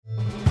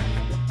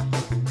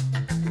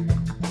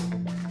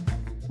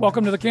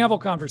Welcome to the Campbell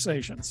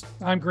Conversations.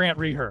 I'm Grant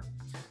Reher.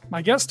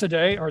 My guests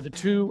today are the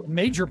two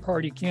major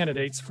party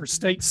candidates for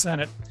state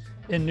Senate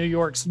in New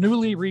York's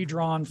newly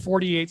redrawn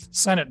 48th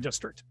Senate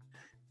District,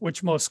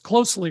 which most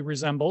closely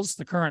resembles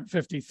the current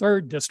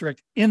 53rd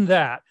District in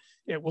that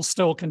it will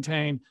still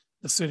contain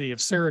the city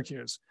of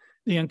Syracuse.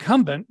 The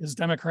incumbent is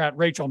Democrat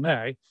Rachel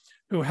May,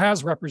 who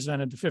has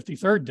represented the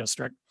 53rd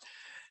District,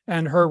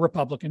 and her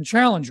Republican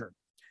challenger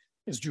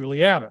is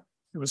Julie Abbott,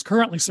 who is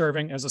currently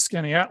serving as a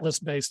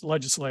Skaneateles-based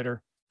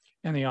legislator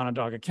in the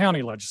Onondaga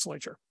County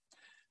Legislature.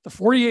 The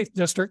 48th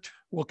District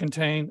will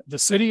contain the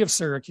city of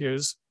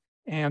Syracuse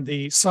and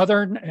the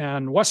southern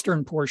and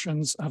western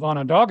portions of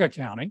Onondaga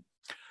County,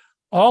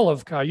 all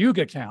of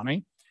Cayuga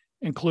County,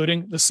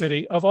 including the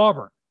city of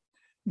Auburn.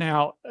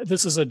 Now,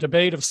 this is a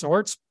debate of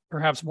sorts,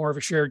 perhaps more of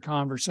a shared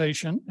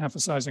conversation,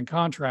 emphasizing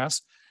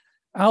contrast.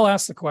 I'll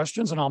ask the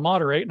questions and I'll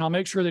moderate, and I'll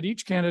make sure that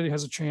each candidate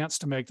has a chance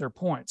to make their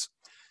points.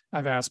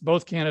 I've asked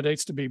both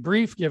candidates to be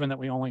brief, given that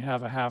we only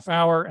have a half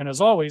hour, and as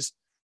always,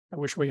 I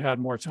wish we had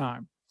more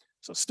time.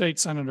 So State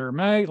Senator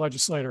May,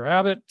 Legislator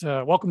Abbott,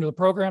 welcome to the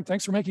program.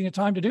 Thanks for making the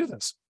time to do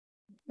this.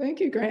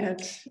 Thank you,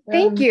 Grant.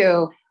 Thank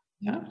you.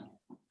 Yeah.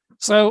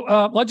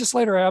 So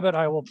Legislator Abbott,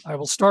 I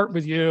will start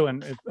with you.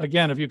 And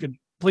if you could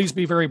please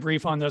be very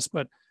brief on this,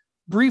 but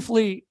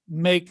briefly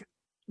make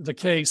the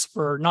case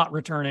for not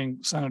returning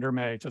Senator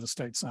May to the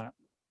state Senate.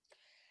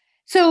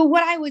 So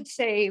what I would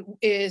say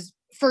is,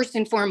 first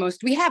and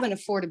foremost, we have an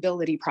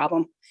affordability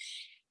problem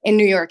in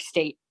New York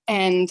State.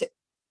 And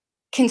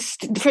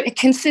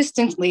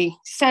consistently,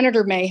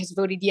 Senator May has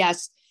voted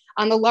yes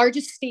on the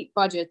largest state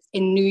budget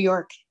in New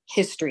York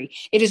history.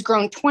 It has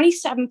grown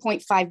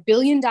 $27.5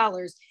 billion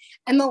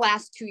in the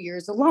last 2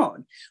 years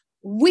alone.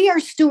 We are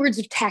stewards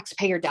of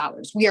taxpayer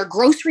dollars. We are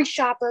grocery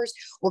shoppers.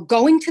 We're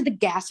going to the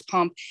gas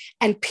pump,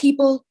 and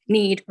people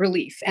need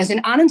relief. As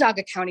an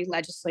Onondaga County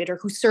legislator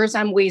who serves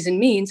on Ways and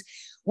Means,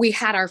 we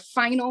had our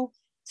final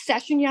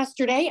session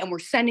yesterday, and we're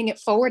sending it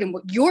forward. And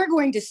what you're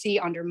going to see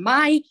under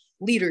my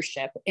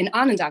leadership in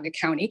Onondaga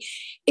County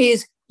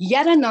is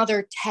yet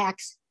another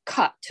tax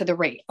cut to the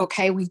rate.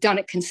 Okay, we've done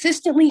it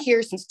consistently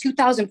here since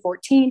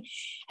 2014,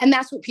 and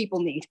that's what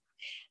people need.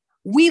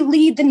 We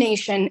lead the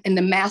nation in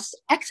the mass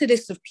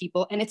exodus of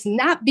people, and it's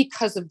not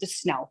because of the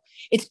snow.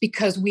 It's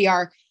because we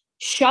are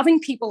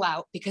shoving people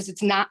out because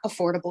it's not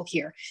affordable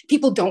here.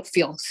 People don't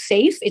feel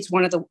safe. It's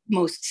one of the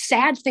most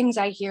sad things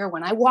I hear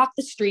when I walk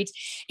the streets.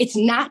 It's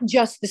not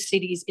just the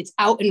cities, it's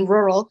out in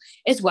rural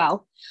as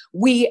well.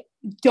 We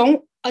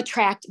don't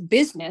attract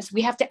business.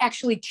 We have to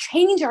actually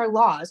change our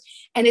laws,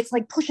 and it's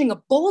like pushing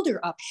a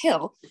boulder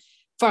uphill.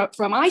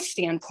 From my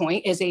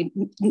standpoint as a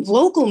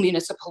local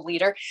municipal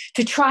leader,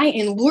 to try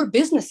and lure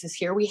businesses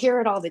here. We hear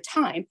it all the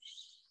time.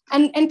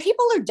 And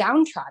people are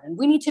downtrodden.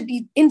 We need to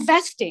be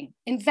investing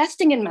in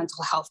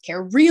mental health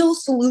care, real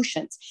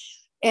solutions.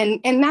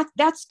 And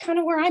that's kind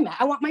of where I'm at.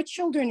 I want my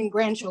children and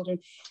grandchildren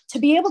to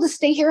be able to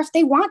stay here if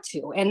they want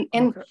to. And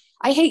okay.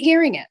 I hate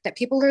hearing it, that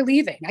people are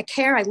leaving. I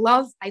care. I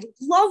love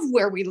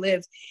where we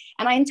live.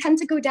 And I intend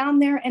to go down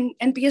there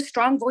and be a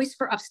strong voice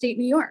for upstate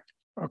New York.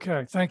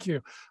 Okay, thank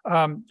you.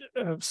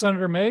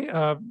 Senator May,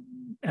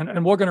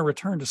 and we're going to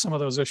return to some of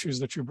those issues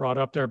that you brought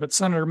up there, but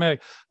Senator May,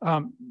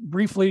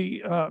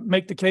 briefly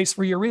make the case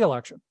for your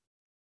reelection.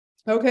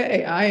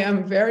 Okay, I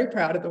am very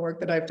proud of the work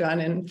that I've done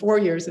in 4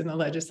 years in the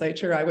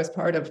legislature. I was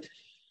part of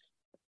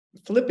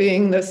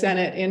flipping the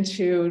Senate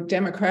into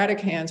Democratic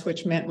hands,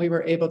 which meant we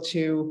were able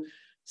to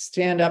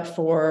stand up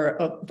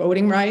for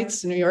voting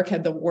rights. New York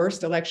had the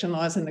worst election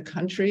laws in the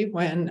country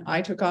when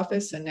I took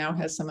office, and now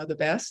has some of the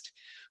best.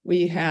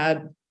 We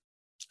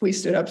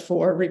stood up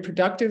for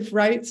reproductive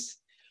rights.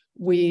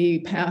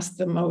 We passed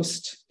the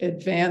most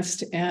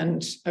advanced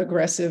and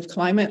aggressive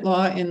climate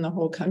law in the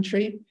whole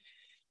country.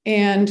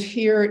 And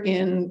here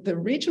in the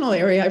regional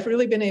area, I've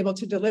really been able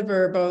to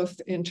deliver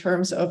both in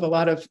terms of a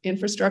lot of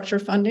infrastructure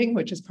funding,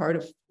 which is part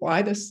of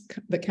why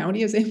the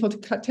county is able to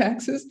cut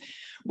taxes.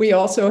 We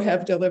also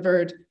have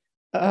delivered,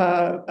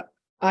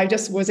 I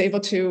just was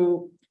able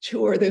to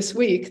tour this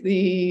week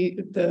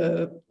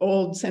the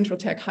old Central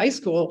Tech High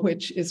School,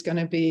 which is going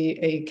to be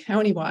a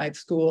countywide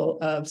school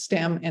of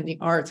STEM and the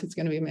arts. It's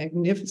going to be a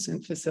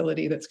magnificent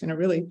facility that's going to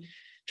really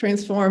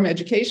transform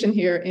education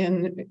here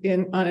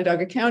in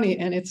Onondaga County.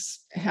 And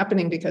it's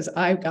happening because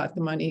I've got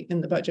the money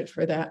in the budget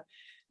for that.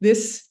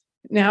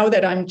 Now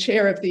that I'm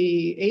chair of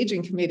the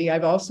Aging Committee,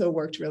 I've also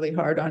worked really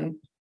hard on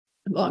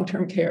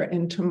long-term care.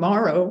 And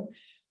tomorrow,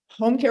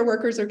 home care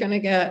workers are going to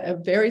get a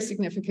very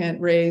significant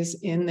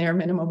raise in their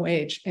minimum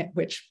wage,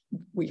 which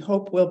we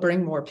hope will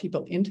bring more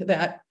people into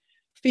that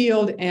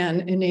field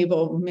and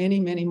enable many,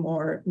 many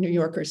more New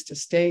Yorkers to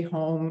stay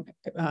home,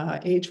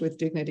 age with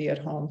dignity at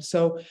home.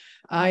 So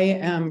I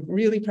am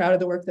really proud of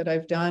the work that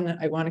I've done.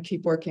 I want to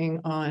keep working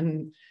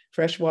on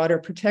freshwater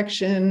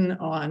protection,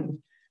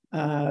 on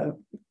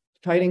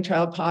fighting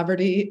child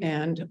poverty,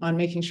 and on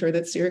making sure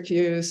that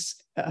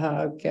Syracuse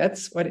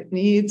gets what it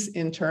needs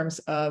in terms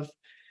of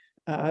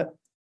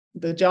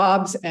the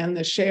jobs and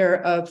the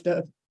share of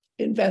the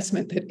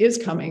investment that is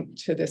coming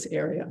to this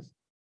area.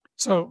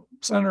 So,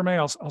 Senator May,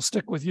 I'll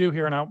stick with you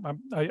here, and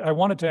I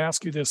wanted to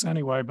ask you this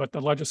anyway, but the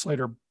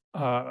legislator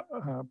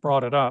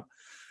brought it up.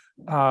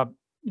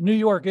 New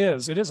York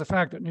it is a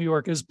fact that New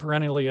York is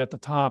perennially at the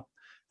top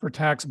for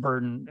tax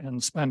burden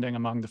and spending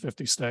among the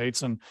 50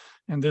 states. And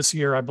this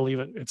year, I believe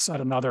it set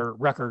another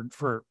record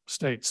for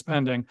state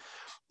spending.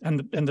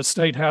 And the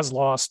state has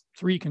lost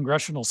 3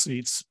 congressional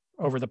seats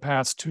over the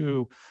past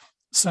 2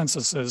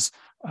 censuses,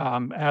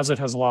 as it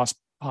has lost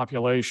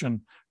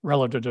population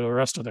relative to the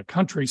rest of the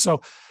country.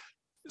 So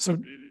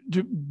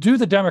do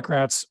the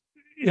Democrats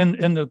in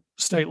the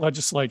state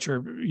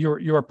legislature,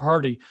 your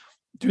party,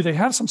 do they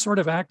have some sort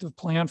of active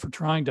plan for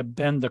trying to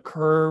bend the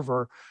curve,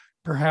 or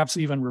perhaps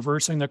even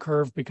reversing the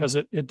curve? Because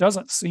it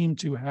doesn't seem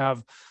to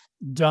have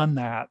done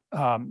that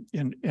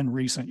in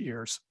recent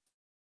years.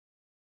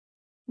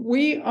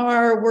 We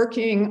are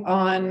working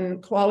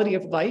on quality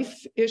of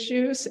life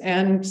issues,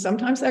 and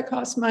sometimes that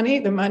costs money.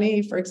 The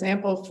money, for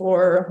example,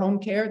 for home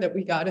care that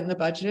we got in the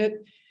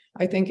budget,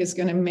 I think is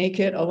going to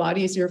make it a lot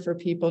easier for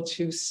people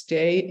to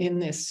stay in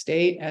this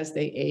state as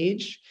they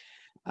age.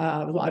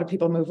 A lot of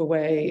people move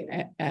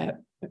away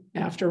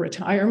after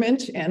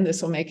retirement, and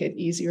this will make it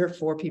easier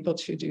for people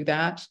to do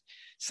that.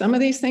 Some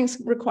of these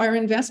things require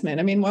investment.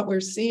 I mean, what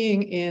we're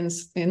seeing in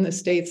the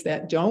states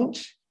that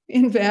don't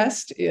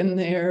invest in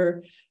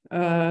their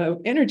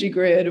energy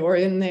grid or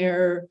in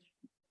their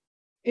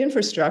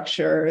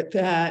infrastructure,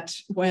 that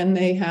when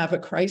they have a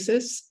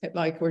crisis,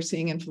 like we're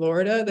seeing in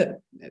Florida,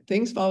 that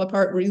things fall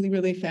apart really,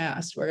 really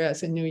fast.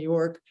 Whereas in New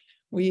York,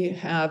 we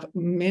have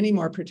many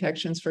more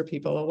protections for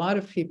people. A lot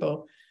of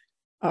people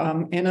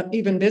and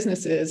even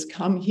businesses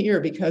come here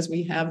because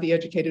we have the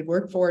educated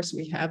workforce,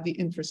 we have the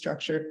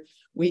infrastructure,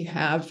 we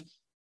have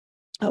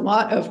a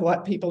lot of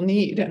what people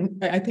need.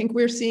 And I think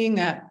we're seeing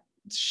that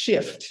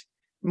shift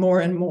more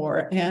and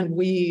more. And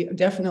we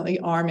definitely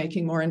are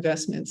making more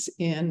investments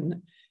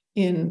in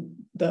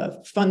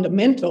the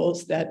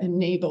fundamentals that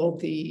enable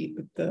the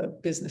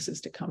businesses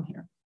to come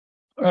here.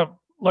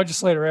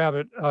 Legislator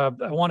Abbott,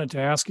 I wanted to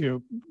ask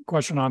you a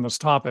question on this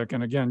topic.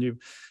 And again,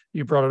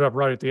 you brought it up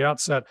right at the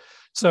outset.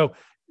 So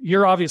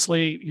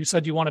you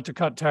said you wanted to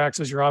cut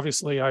taxes. You're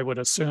obviously, I would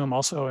assume,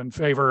 also in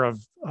favor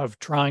of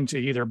trying to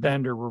either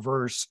bend or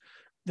reverse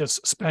this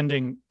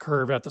spending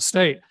curve at the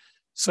state.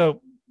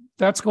 So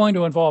that's going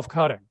to involve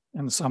cutting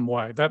in some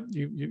way. That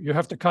you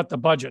have to cut the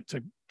budget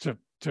to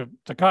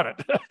cut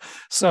it.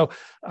 So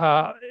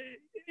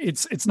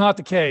it's not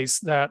the case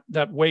that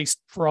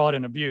waste, fraud,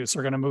 and abuse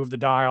are going to move the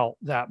dial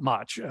that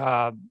much.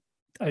 The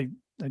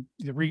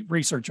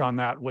research on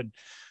that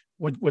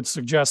would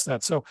suggest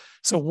that. So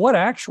what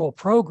actual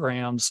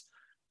programs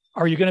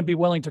are you going to be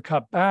willing to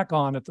cut back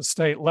on at the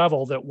state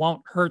level that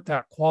won't hurt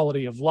that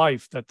quality of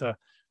life that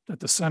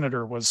the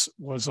senator was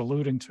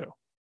alluding to?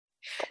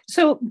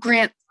 So,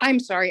 Grant, I'm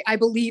sorry. I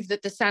believe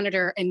that the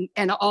senator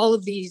and all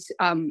of these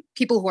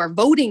people who are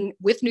voting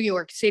with New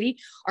York City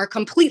are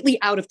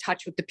completely out of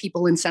touch with the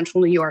people in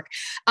Central New York.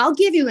 I'll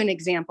give you an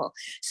example.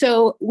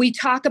 So we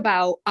talk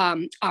about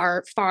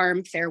our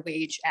Farm Fair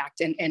Wage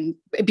Act and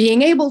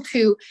being able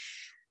to,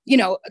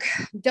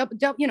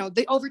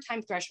 the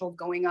overtime threshold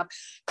going up.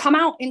 Come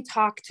out and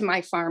talk to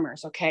my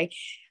farmers, okay?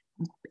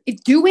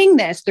 Doing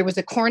this, there was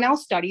a Cornell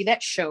study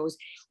that shows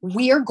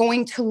we are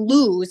going to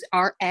lose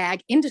our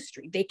ag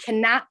industry. They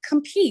cannot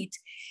compete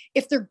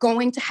if they're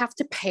going to have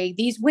to pay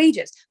these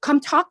wages. Come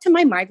talk to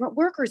my migrant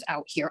workers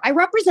out here. I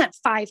represent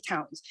 5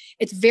 towns.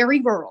 It's very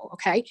rural,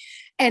 okay?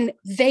 And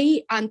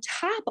they, on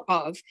top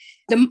of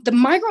the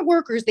migrant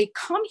workers, they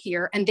come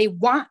here and they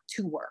want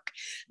to work.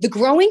 The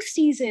growing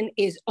season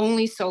is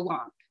only so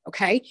long.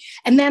 Okay.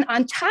 And then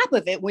on top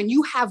of it, when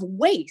you have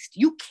waste,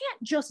 you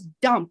can't just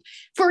dump,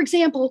 for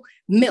example,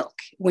 milk.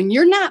 When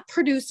you're not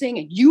producing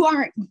and you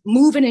aren't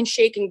moving and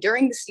shaking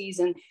during the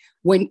season,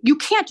 when you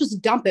can't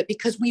just dump it,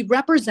 because we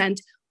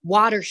represent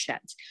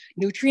watersheds.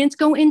 Nutrients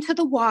go into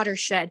the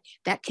watershed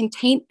that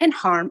contain and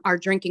harm our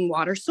drinking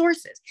water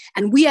sources.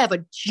 And we have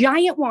a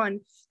giant one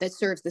that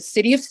serves the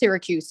city of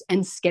Syracuse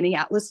and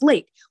Skaneateles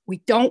Lake.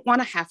 We don't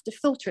want to have to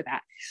filter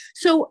that.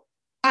 So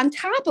on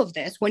top of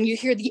this, when you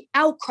hear the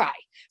outcry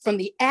from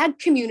the ag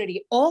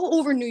community all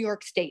over New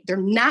York State, they're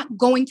not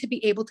going to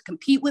be able to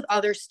compete with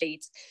other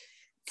states.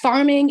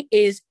 Farming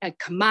is a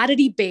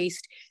commodity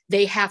based.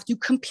 They have to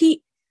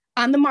compete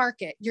on the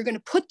market. You're going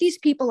to put these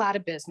people out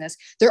of business.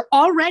 They're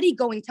already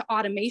going to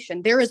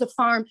automation. There is a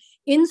farm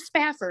in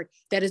Spafford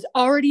that is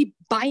already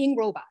buying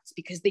robots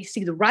because they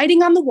see the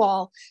writing on the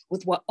wall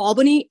with what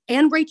Albany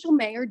and Rachel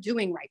May are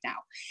doing right now.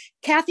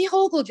 Kathy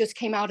Hochul just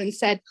came out and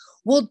said,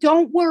 well,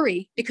 don't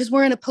worry, because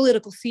we're in a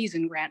political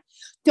season, Grant.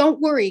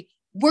 Don't worry.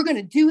 We're going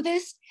to do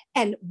this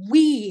and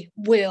we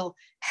will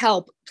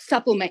help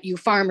supplement you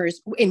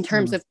farmers in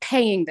terms of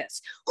paying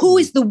this. Who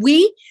is the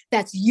we?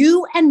 That's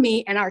you and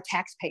me and our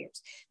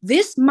taxpayers.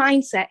 This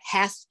mindset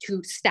has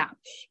to stop.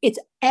 It's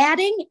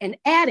adding and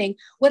adding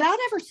without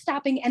ever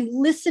stopping and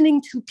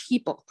listening to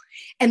people.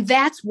 And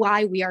that's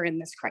why we are in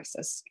this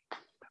crisis.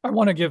 I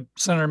want to give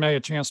Senator May a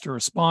chance to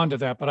respond to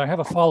that, but I have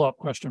a follow-up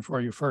question for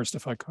you first,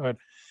 if I could.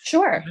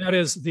 Sure. And that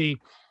is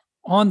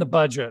on the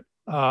budget,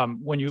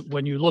 when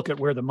you look at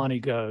where the money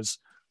goes,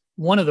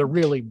 one of the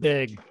really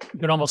big, you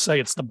can almost say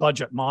it's the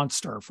budget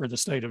monster for the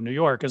state of New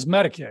York, is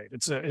Medicaid.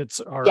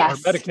 Our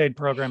Medicaid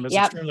program is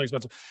extremely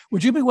expensive.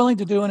 Would you be willing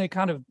to do any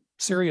kind of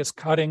serious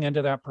cutting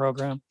into that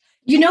program?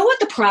 You know what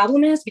the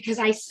problem is? Because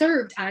I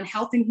served on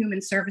Health and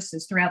Human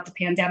Services throughout the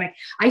pandemic.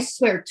 I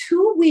swear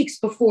 2 weeks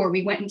before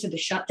we went into the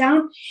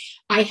shutdown,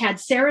 I had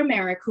Sarah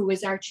Merrick, who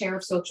is our chair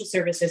of social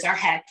services, our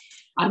head,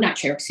 not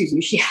chair, excuse me,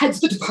 she heads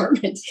the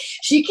department.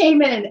 She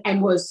came in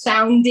and was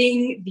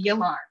sounding the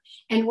alarm.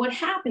 And what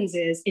happens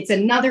is it's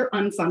another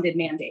unfunded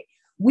mandate.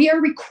 We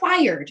are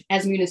required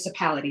as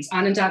municipalities,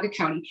 Onondaga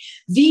County,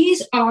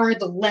 these are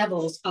the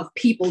levels of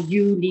people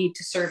you need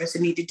to service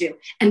and need to do.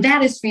 And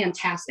that is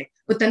fantastic.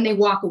 But then they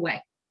walk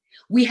away.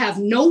 We have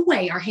no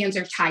way, our hands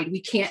are tied.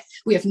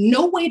 We have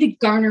no way to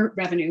garner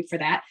revenue for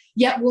that,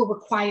 yet we're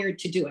required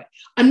to do it.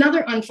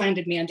 Another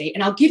unfunded mandate.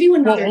 And I'll give you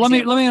another. Well, let me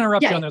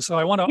interrupt you on this. So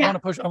I want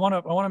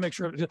to make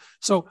sure.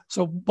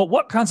 But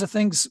what kinds of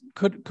things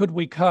could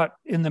we cut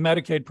in the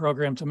Medicaid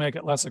program to make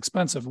it less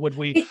expensive? Would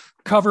we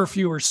cover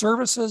fewer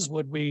services?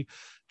 Would we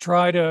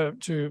try to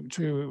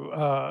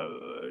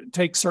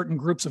take certain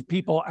groups of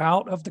people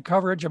out of the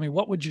coverage? I mean,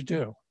 what would you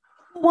do?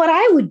 What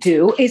I would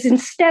do is,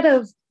 instead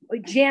of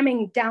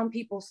jamming down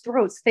people's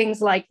throats things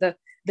like the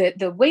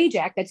Wage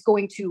Act that's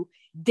going to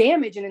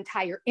damage an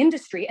entire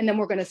industry, and then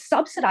we're going to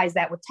subsidize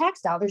that with tax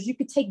dollars, you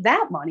could take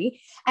that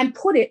money and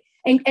put it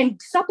and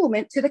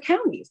supplement to the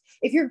counties.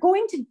 If you're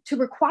going to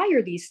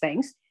require these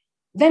things,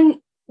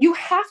 then you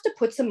have to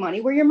put some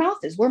money where your mouth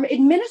is. We're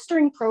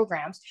administering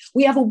programs.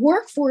 We have a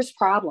workforce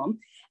problem.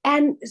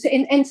 And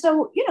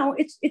so, you know,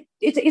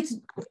 it's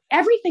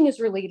everything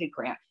is related,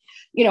 Grant.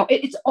 You know,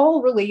 it's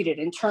all related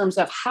in terms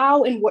of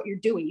how and what you're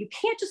doing. You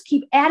can't just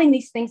keep adding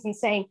these things and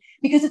saying,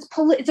 because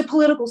it's a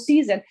political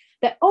season,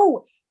 that,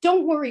 oh,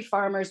 don't worry,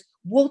 farmers,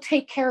 we'll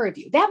take care of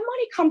you. That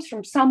money comes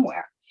from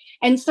somewhere.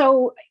 And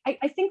so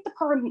I think the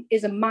problem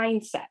is a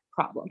mindset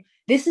problem.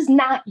 This is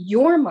not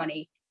your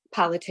money,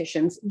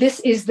 politicians. This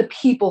is the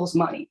people's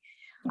money.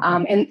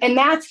 And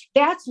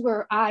that's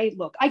where I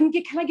look.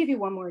 Can I give you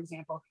one more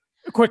example?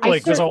 Quickly,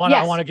 because I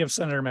want to give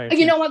Senator May.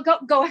 You know what?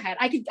 Go ahead.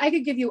 I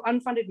could give you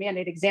unfunded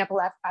mandate example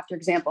after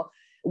example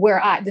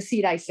where the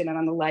seat I sit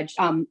on the ledge.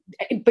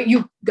 But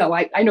you go.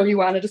 I know you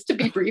wanted us to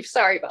be brief.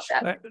 Sorry about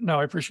that. No,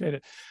 I appreciate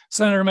it,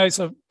 Senator May.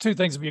 So two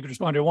things, if you could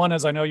respond to. One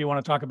is, I know you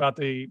want to talk about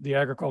the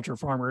agriculture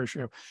farmer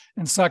issue,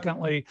 and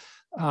secondly,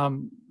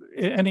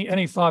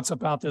 any thoughts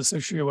about this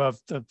issue of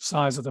the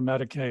size of the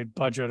Medicaid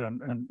budget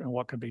and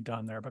what could be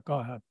done there? But go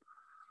ahead.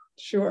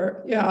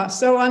 Sure. Yeah.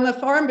 So on the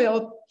Farm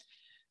Bill,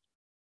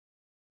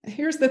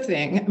 here's the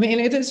thing. I mean,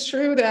 it is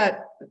true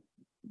that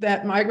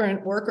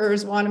migrant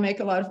workers want to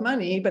make a lot of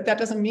money, but that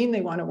doesn't mean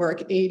they want to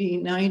work 80,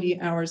 90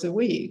 hours a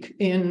week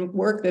in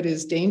work that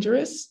is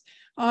dangerous.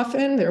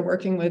 Often they're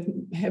working with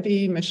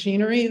heavy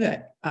machinery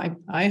that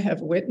I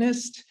have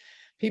witnessed.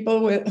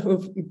 People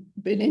who've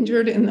been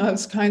injured in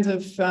those kinds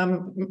of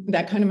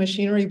that kind of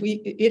machinery.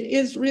 It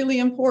is really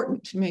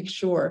important to make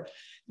sure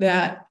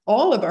that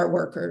all of our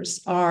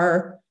workers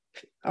are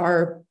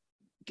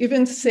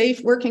given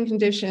safe working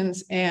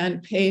conditions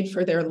and paid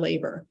for their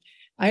labor.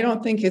 I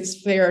don't think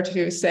it's fair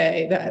to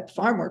say that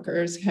farm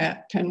workers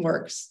can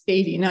work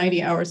 80,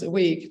 90 hours a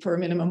week for a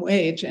minimum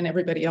wage and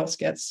everybody else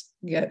gets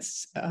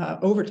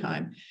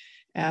overtime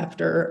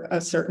after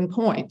a certain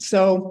point.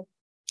 So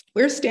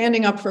we're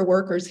standing up for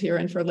workers here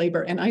and for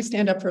labor, and I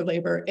stand up for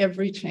labor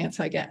every chance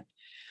I get.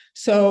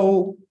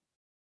 So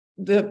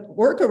the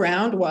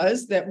workaround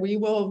was that we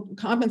will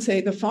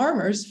compensate the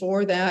farmers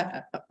for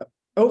that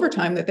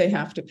overtime that they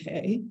have to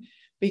pay,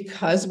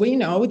 because we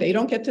know they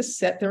don't get to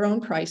set their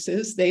own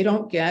prices. They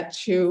don't get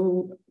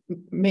to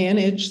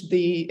manage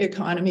the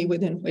economy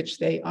within which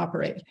they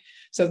operate.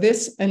 So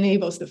this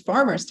enables the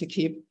farmers to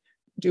keep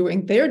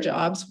doing their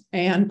jobs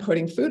and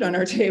putting food on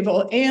our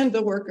table, and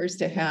the workers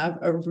to have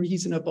a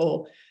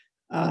reasonable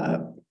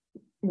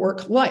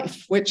work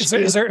life. Which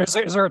is there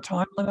a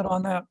time limit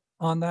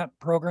on that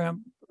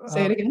program?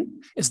 Say it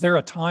again. Is there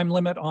a time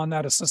limit on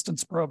that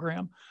assistance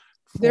program?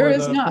 There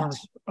is not.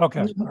 Farmers?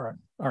 Okay. No.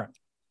 All right.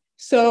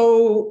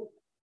 So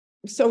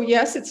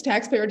yes, it's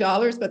taxpayer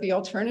dollars, but the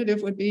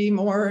alternative would be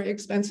more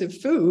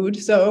expensive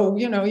food. So,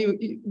 you know,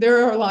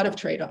 there are a lot of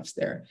trade-offs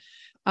there.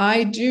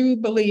 I do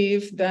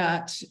believe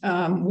that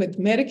with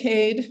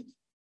Medicaid,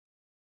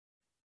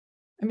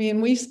 I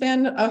mean, we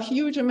spend a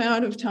huge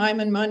amount of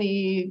time and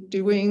money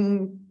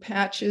doing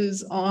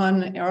patches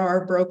on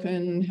our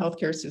broken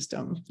healthcare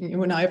system.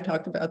 You and I have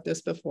talked about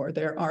this before.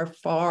 There are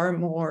far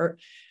more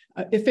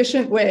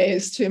efficient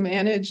ways to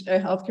manage a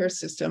healthcare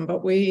system,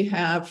 but we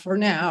have, for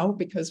now,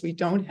 because we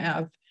don't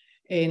have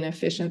an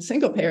efficient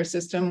single-payer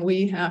system,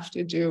 we have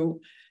to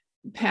do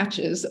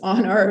patches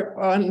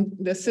on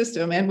the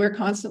system, and we're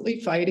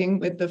constantly fighting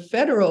with the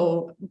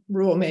federal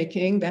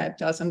rulemaking that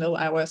doesn't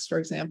allow us, for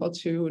example,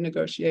 to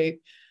negotiate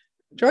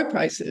drug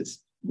prices.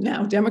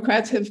 Now,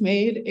 Democrats have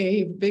made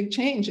a big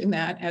change in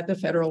that at the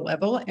federal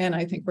level, and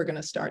I think we're going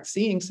to start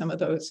seeing some of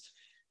those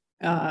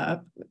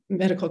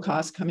medical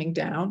costs coming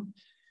down.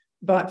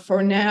 But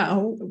for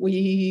now,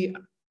 we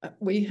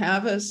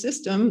have a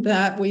system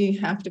that we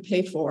have to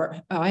pay for.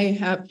 I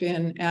have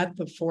been at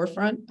the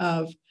forefront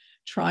of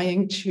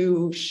trying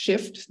to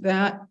shift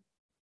that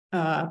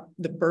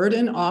the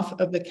burden off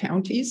of the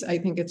counties. I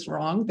think it's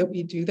wrong that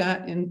we do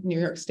that in New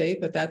York State,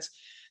 but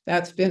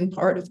that's been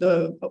part of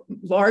the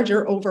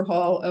larger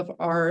overhaul of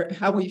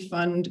how we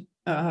fund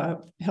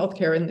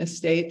healthcare in this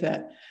state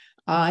that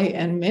I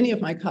and many of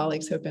my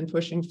colleagues have been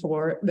pushing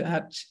for,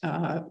 that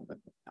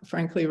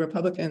frankly,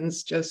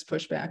 Republicans just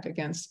push back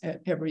against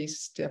at every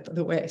step of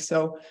the way.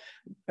 So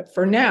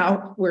for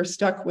now, we're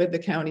stuck with the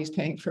counties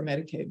paying for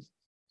Medicaid.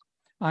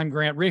 I'm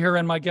Grant Reher,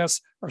 and my guests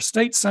are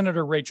State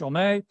Senator Rachel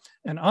May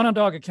and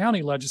Onondaga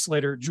County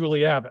Legislator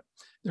Julie Abbott.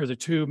 They're the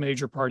two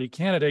major party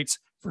candidates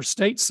for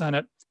state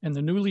Senate in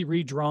the newly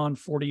redrawn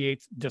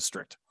 48th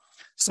district.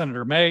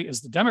 Senator May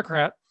is the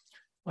Democrat,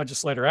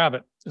 Legislator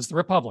Abbott is the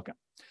Republican.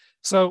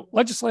 So,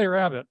 Legislator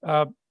Abbott,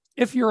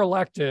 if you're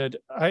elected,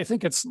 I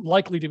think it's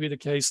likely to be the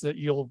case that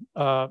you'll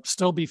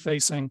still be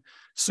facing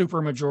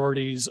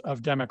supermajorities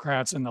of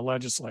Democrats in the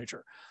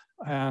legislature.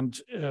 And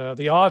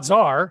the odds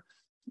are,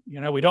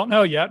 we don't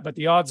know yet, but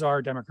the odds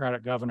are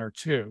Democratic governor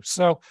too.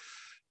 So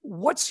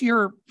what's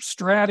your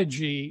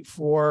strategy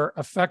for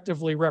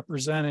effectively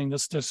representing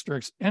this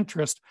district's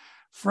interest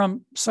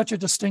from such a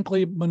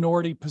distinctly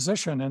minority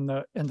position in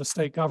the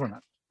state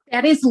government?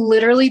 That is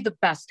literally the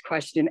best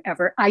question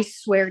ever. I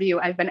swear to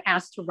you, I've been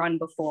asked to run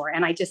before,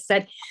 and I just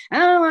said,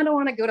 oh, I don't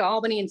want to go to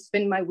Albany and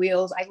spin my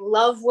wheels. I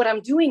love what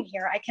I'm doing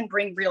here. I can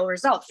bring real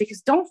results,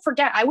 because don't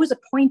forget, I was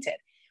appointed.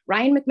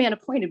 Ryan McMahon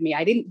appointed me.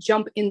 I didn't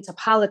jump into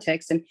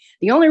politics. And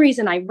the only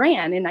reason I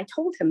ran, and I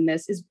told him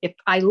this, is if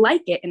I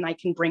like it and I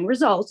can bring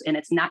results and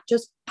it's not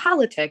just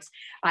politics,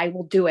 I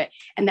will do it.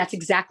 And that's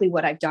exactly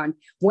what I've done.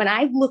 When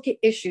I look at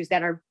issues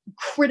that are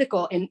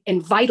critical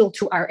and vital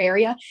to our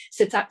area,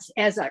 such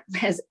as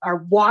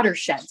our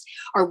watersheds,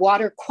 our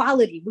water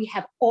quality, we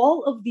have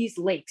all of these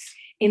lakes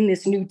in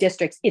this new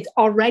district. It's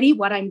already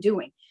what I'm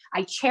doing.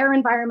 I chair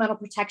environmental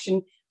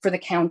protection for the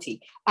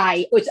county.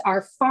 It's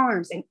our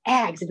farms and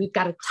ags, and we've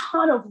got a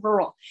ton of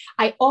rural.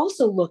 I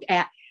also look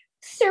at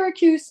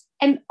Syracuse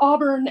and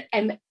Auburn,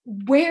 and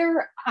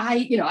where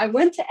I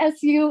went to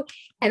SU,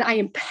 and I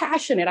am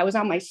passionate. I was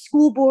on my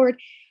school board.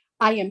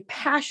 I am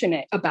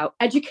passionate about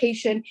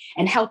education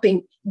and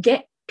helping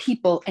get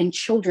people and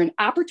children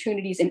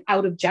opportunities and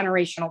out of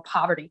generational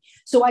poverty.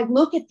 So I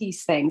look at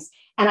these things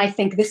and I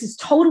think this is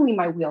totally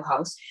my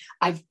wheelhouse.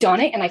 I've done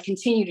it and I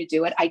continue to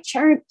do it. I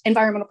chair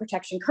environmental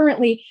protection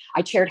currently.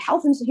 I chaired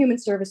health and human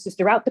services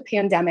throughout the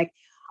pandemic.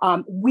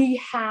 We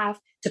have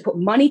to put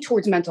money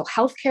towards mental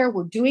health care.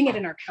 We're doing it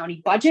in our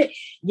county budget.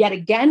 Yet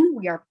again,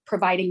 we are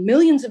providing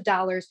millions of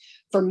dollars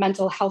for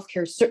mental health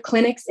care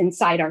clinics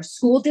inside our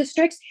school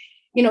districts.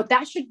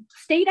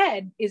 State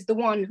ed is the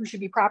one who should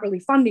be properly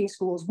funding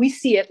schools. We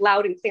see it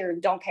loud and clear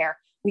and don't care.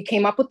 We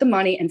came up with the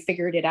money and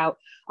figured it out.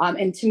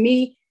 And to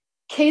me,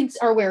 kids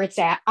are where it's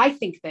at. I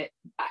think that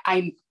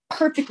I'm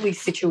perfectly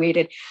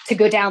situated to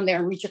go down there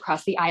and reach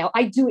across the aisle.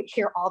 I do it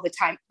here all the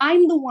time.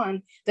 I'm the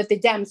one that the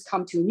Dems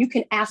come to, and you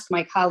can ask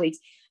my colleagues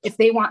if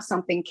they want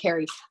something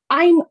carried.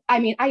 I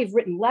have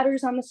written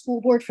letters on the school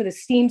board for the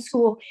STEAM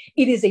school.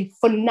 It is a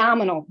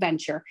phenomenal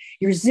venture.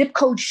 Your zip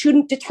code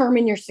shouldn't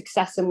determine your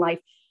success in life.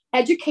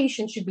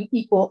 Education should be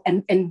equal,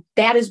 and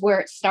that is where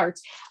it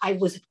starts. I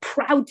was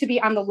proud to be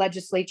on the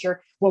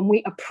legislature when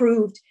we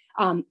approved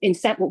and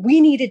sent what we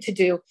needed to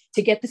do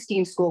to get the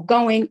STEAM school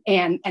going,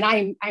 and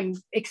I'm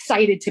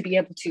excited to be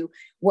able to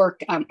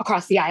work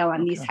across the aisle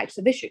on these types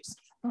of issues.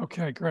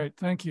 Okay, great,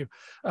 thank you.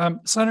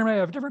 Senator May, I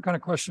have a different kind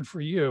of question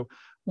for you.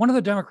 One of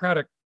the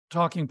Democratic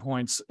talking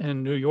points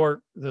in New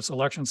York this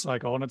election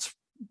cycle, and it's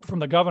from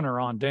the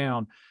governor on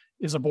down,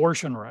 is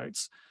abortion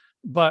rights.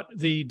 But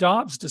the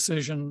Dobbs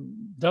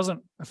decision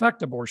doesn't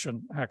affect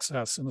abortion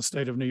access in the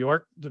state of New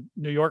York.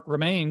 New York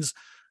remains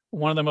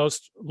one of the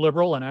most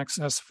liberal and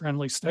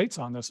access-friendly states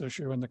on this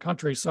issue in the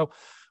country. So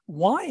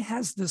why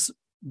has this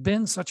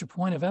been such a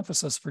point of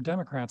emphasis for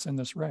Democrats in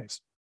this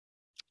race?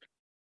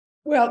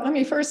 Well, let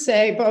me first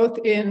say, both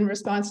in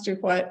response to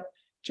what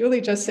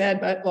Julie just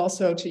said, but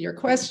also to your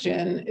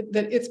question,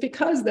 that it's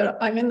because that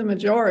I'm in the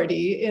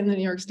majority in the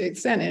New York State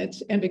Senate,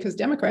 and because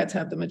Democrats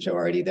have the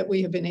majority, that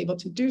we have been able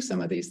to do some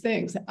of these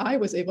things. I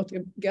was able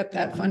to get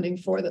that funding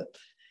for the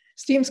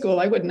STEAM school.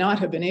 I would not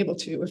have been able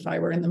to if I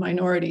were in the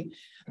minority.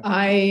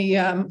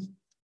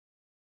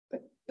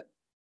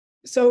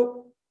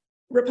 So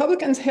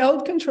Republicans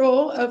held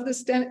control of the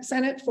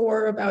Senate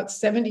for about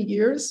 70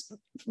 years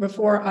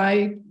before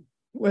I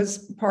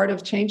was part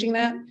of changing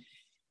that,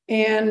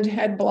 and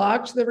had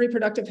blocked the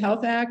Reproductive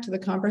Health Act, the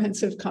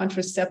Comprehensive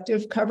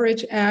Contraceptive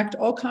Coverage Act,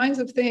 all kinds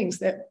of things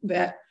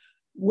that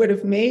would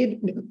have made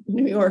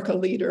New York a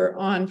leader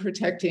on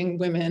protecting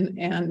women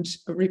and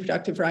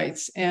reproductive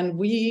rights. And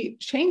we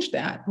changed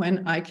that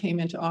when I came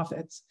into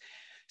office.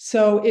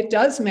 So it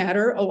does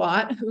matter a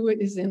lot who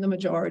is in the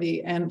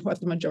majority and what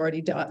the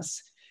majority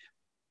does.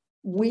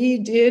 We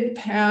did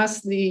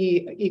pass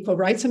the Equal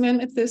Rights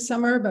Amendment this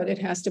summer, but it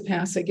has to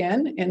pass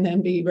again and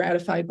then be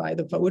ratified by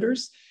the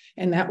voters.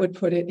 And that would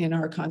put it in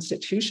our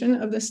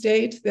constitution of the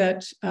state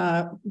that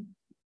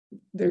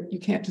you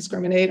can't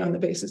discriminate on the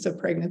basis of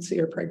pregnancy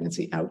or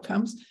pregnancy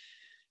outcomes.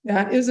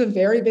 That is a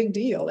very big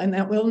deal, and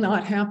that will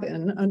not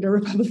happen under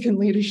Republican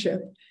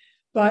leadership.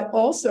 But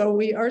also,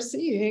 we are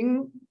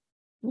seeing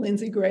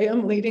Lindsey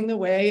Graham leading the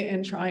way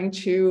and trying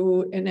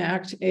to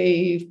enact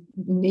a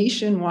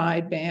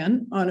nationwide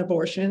ban on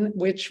abortion,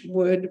 which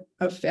would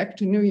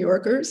affect New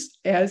Yorkers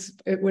as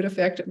it would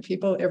affect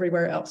people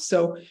everywhere else.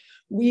 So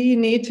we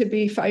need to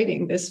be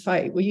fighting this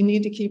fight. We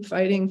need to keep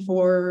fighting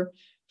for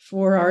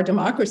our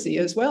democracy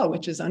as well,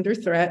 which is under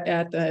threat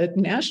at the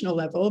national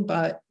level.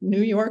 But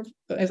New York,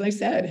 as I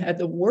said, had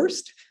the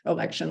worst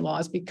election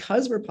laws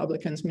because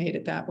Republicans made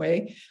it that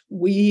way.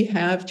 We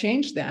have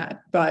changed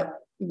that, but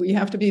we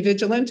have to be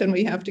vigilant and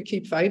we have to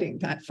keep fighting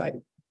that fight.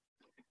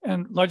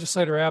 And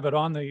Legislator Abbott,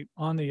 on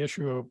the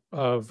issue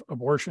of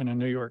abortion in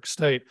New York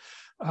State,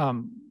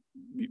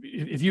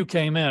 if you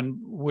came in,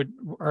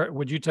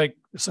 would you take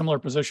a similar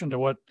position to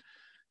what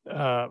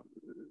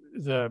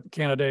the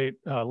candidate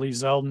Lee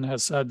Zeldin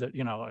has said, that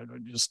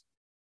just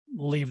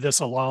leave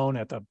this alone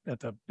at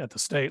the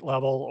state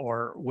level,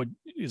 or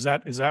is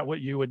that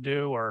what you would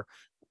do? Or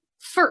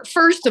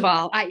first of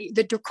all,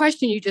 the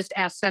question you just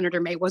asked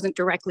Senator May wasn't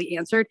directly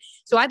answered.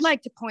 So I'd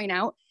like to point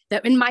out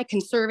that in my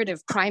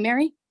conservative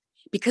primary,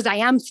 because I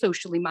am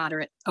socially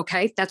moderate,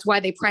 okay? That's why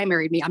they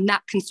primaried me. I'm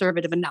not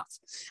conservative enough.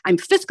 I'm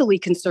fiscally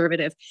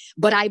conservative,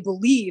 but I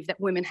believe that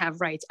women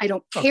have rights. I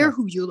don't care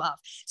who you love.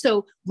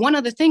 So one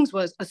of the things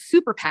was a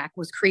super PAC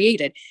was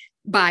created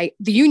by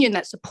the union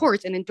that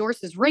supports and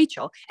endorses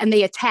Rachel, and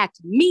they attacked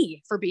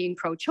me for being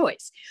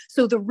pro-choice.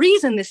 So the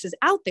reason this is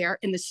out there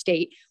in the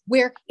state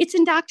where it's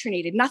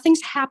indoctrinated,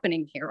 nothing's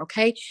happening here,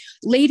 okay?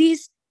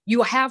 Ladies,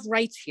 you have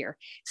rights here.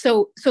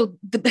 So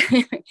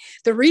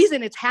the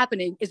reason it's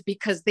happening is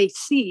because they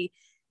see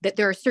that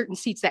there are certain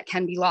seats that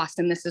can be lost,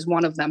 and this is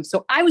one of them.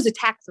 So I was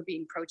attacked for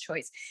being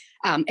pro-choice.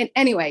 And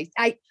anyway,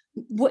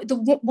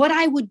 what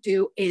I would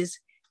do is,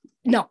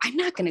 no, I'm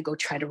not going to go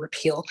try to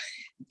repeal,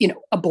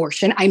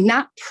 abortion. I'm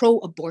not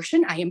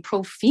pro-abortion. I am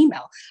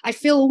pro-female. I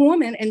feel a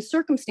woman in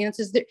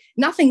circumstances that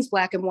nothing's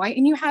black and white,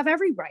 and you have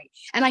every right.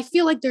 And I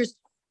feel like there's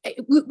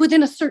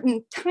within a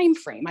certain time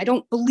frame. I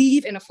don't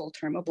believe in a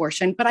full-term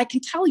abortion, but I can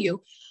tell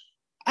you,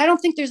 I don't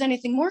think there's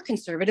anything more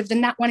conservative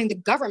than not wanting the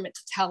government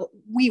to tell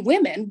we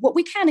women what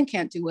we can and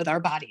can't do with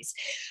our bodies.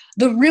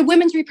 The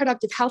Women's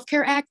Reproductive Health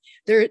Care Act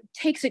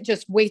takes it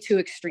just way too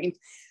extreme.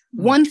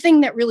 One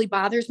thing that really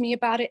bothers me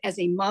about it, as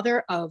a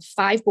mother of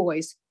 5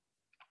 boys,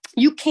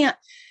 you can't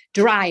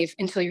drive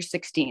until you're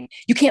 16.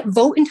 You can't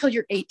vote until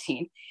you're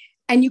 18.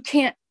 And you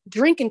can't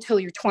drink until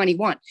you're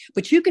 21.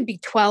 But you could be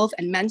 12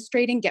 and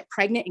menstruating, get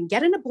pregnant, and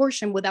get an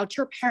abortion without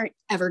your parent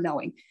ever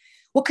knowing.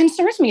 What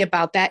concerns me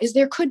about that is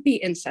there could be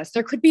incest,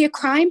 there could be a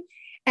crime,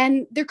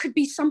 and there could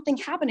be something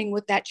happening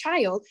with that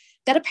child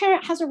that a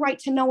parent has a right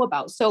to know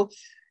about. So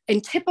in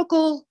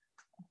typical,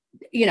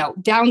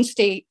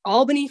 downstate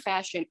Albany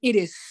fashion, it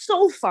is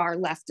so far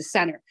left to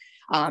center.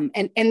 And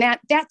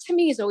that to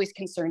me is always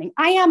concerning.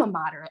 I am a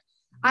moderate.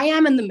 I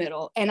am in the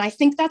middle. And I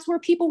think that's where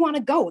people want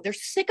to go. They're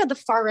sick of the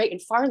far right and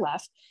far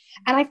left.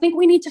 And I think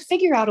we need to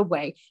figure out a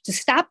way to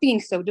stop being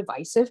so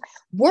divisive,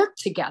 work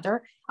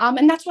together.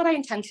 And that's what I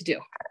intend to do.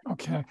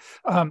 Okay.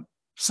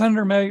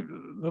 Senator May,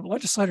 the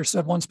legislator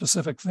said one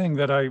specific thing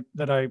that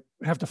I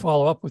have to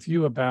follow up with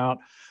you about,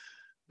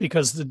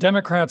 because the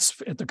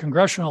Democrats at the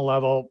congressional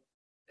level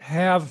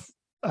have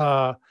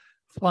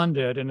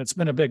funded, and it's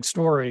been a big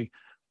story,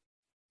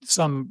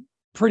 some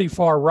pretty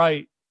far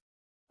right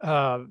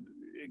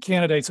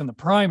candidates in the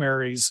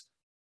primaries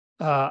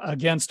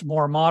against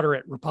more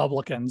moderate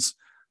Republicans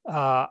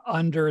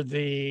under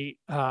the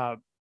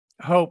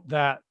hope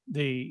that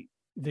the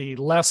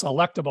less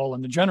electable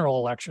in the general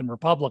election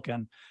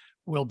Republican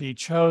will be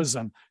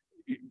chosen.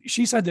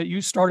 She said that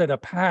you started a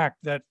PAC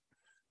that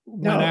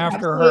went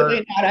after her.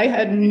 Absolutely not. I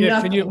had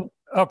nothing. Can you?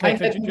 Okay,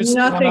 could you just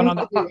comment on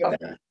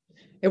that?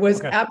 It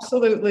was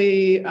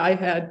absolutely, I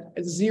had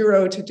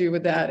zero to do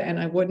with that, and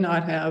I would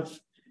not have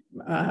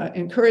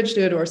encouraged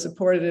it or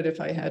supported it if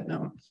I had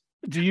known.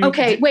 Hold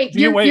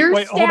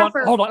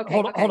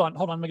on.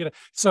 Let me get it.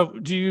 So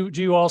do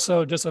you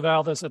also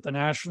disavow this at the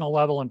national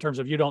level in terms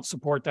of you don't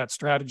support that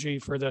strategy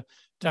for the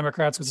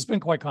Democrats? Because it's been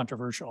quite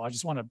controversial. I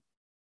just want to.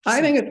 I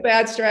think it's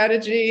bad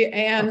strategy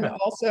and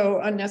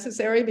also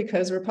unnecessary,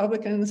 because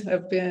Republicans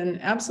have been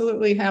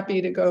absolutely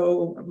happy to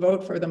go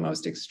vote for the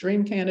most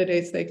extreme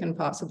candidates they can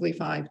possibly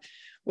find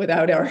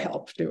without our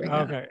help doing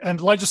that. Okay. And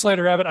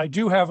Legislator Abbott, I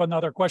do have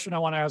another question I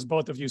want to ask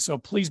both of you. So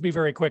please be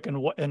very quick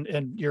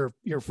and your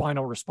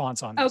final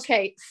response on this.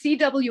 Okay.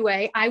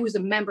 CWA, I was a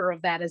member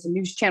of that as a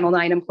News Channel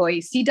 9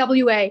 employee.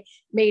 CWA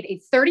made a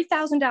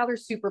 $30,000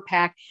 super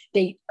PAC.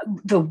 The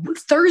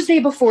Thursday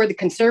before the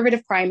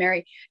conservative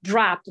primary,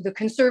 dropped the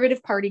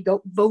Conservative Party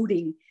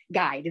voting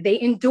guide. They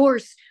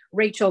endorsed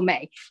Rachel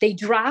May. They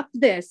dropped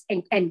this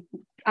and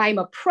I'm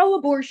a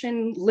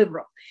pro-abortion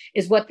liberal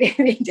is what they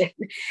did.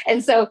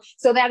 And so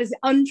that is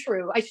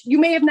untrue. You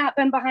may have not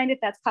been behind it.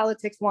 That's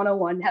politics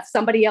 101. Have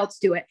somebody else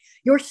do it.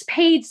 Your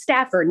paid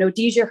staffer,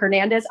 Nodija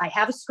Hernandez, I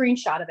have a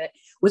screenshot of it,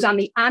 was on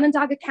the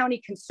Onondaga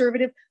County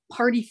Conservative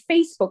Party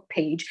Facebook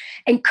page,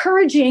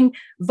 encouraging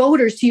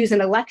voters to use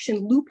an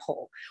election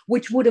loophole,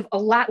 which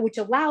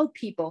allowed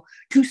people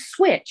to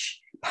switch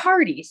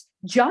parties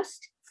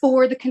just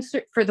for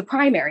the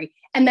primary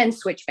and then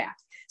switch back.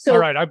 So, all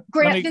right,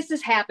 Grant, this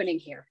is happening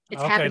here.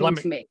 It's happening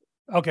to me.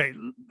 Okay,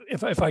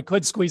 if I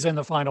could squeeze in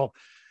the final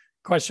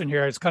question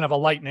here, it's kind of a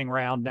lightning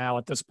round now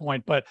at this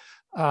point, but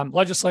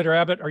Legislator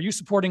Abbott, are you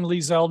supporting Lee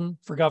Zeldin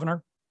for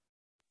governor?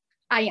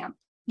 I am.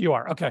 You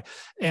are, okay.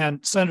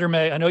 And Senator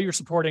May, I know you're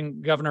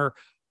supporting Governor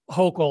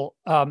Hochul.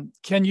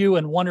 Can you,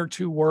 in one or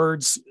two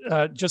words,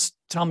 just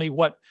tell me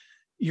what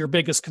your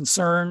biggest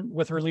concern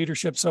with her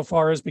leadership so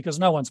far is? Because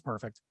no one's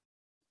perfect.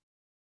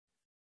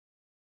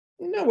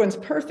 No one's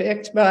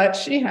perfect, but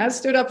she has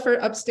stood up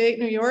for upstate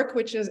New York,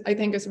 which I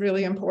think is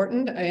really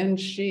important. And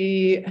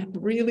she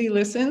really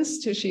listens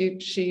to,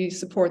 she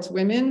supports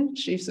women.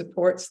 She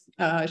supports,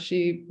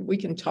 we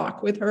can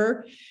talk with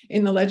her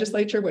in the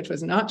legislature, which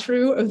was not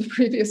true of the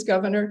previous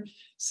governor.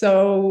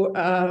 So,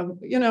 I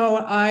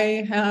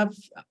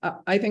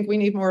think we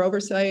need more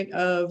oversight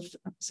of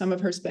some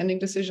of her spending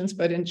decisions,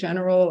 but in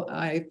general,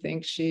 I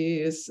think she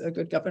is a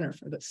good governor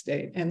for the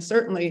state. And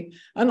certainly,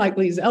 unlike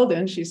Lee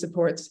Zeldin, she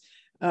supports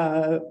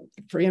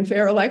free and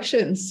fair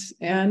elections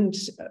and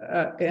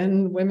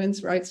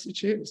women's rights to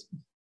choose.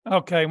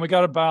 Okay, and we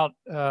got about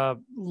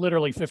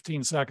literally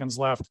 15 seconds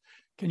left.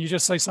 Can you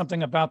just say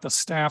something about the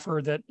staffer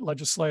that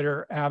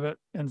Legislator Abbott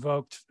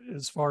invoked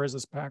as far as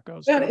this PAC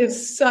goes? That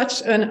is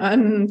such an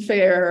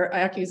unfair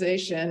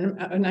accusation.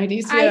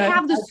 Nydicia, I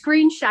have the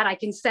screenshot. I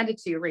can send it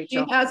to you,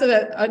 Rachel. She has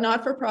a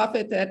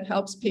not-for-profit that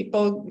helps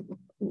people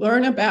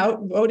learn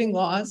about voting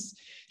laws.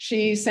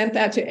 She sent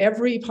that to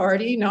every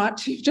party, not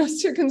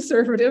just to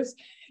conservatives.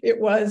 It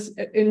was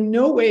in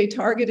no way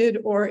targeted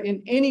or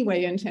in any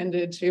way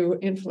intended to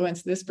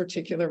influence this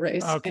particular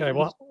race. Okay,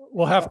 well,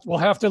 we'll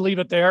have to leave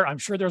it there. I'm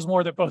sure there's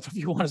more that both of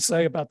you want to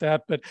say about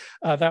that, but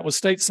that was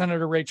State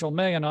Senator Rachel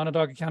May and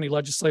Onondaga County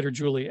Legislator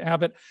Julie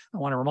Abbott. I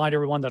want to remind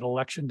everyone that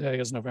Election Day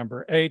is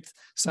November 8th.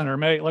 Senator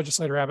May,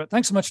 Legislator Abbott,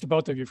 thanks so much to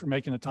both of you for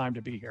making the time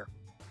to be here.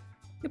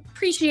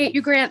 Appreciate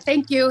you, Grant.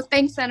 Thank you.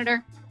 Thanks,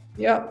 Senator.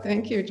 Yeah,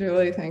 thank you,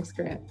 Julie. Thanks,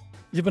 Grant.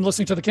 You've been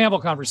listening to the Campbell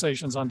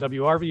Conversations on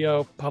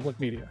WRVO Public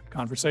Media,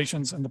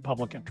 conversations in the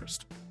public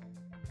interest.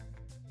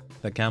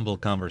 The Campbell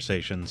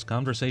Conversations,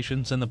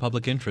 Conversations in the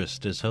Public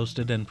Interest, is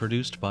hosted and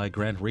produced by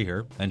Grant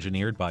Reher,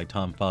 engineered by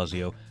Tom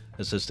Fazio,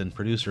 assistant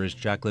producer is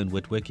Jacqueline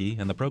Witwicky,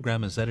 and the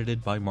program is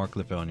edited by Mark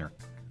Lefonier.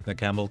 The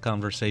Campbell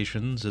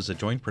Conversations is a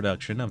joint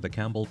production of the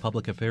Campbell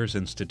Public Affairs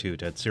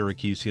Institute at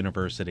Syracuse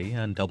University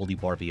and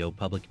WRVO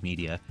Public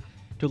Media.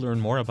 To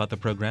learn more about the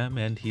program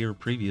and hear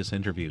previous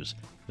interviews,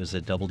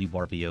 visit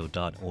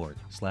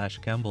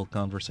wrvo.org/Campbell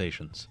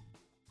Conversations.